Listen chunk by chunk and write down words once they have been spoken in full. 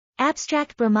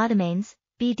Abstract bromodomains,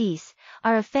 BDs,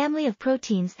 are a family of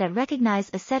proteins that recognize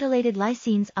acetylated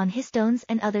lysines on histones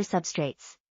and other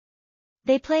substrates.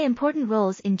 They play important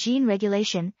roles in gene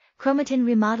regulation, chromatin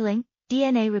remodeling,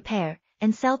 DNA repair,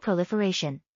 and cell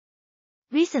proliferation.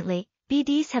 Recently,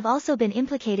 BDs have also been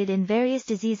implicated in various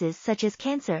diseases such as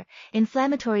cancer,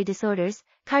 inflammatory disorders,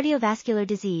 cardiovascular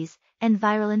disease, and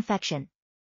viral infection.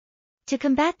 To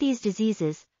combat these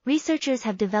diseases, researchers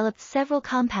have developed several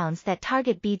compounds that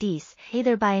target BDs,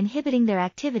 either by inhibiting their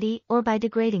activity or by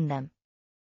degrading them.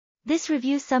 This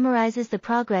review summarizes the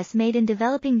progress made in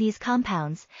developing these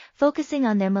compounds, focusing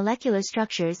on their molecular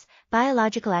structures,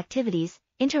 biological activities,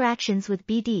 interactions with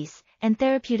BDs, and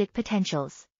therapeutic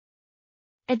potentials.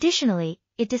 Additionally,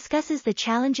 it discusses the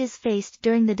challenges faced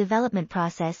during the development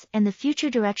process and the future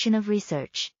direction of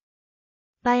research.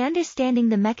 By understanding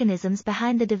the mechanisms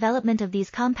behind the development of these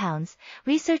compounds,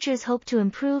 researchers hope to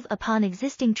improve upon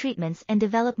existing treatments and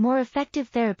develop more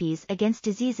effective therapies against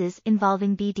diseases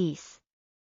involving BDs.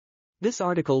 This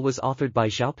article was authored by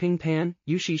Zhaoping Pan,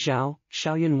 Yuxi Zhao,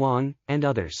 Xiaoyun Wang, and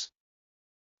others.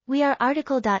 We are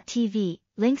RTCLTV,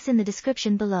 links in the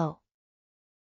description below.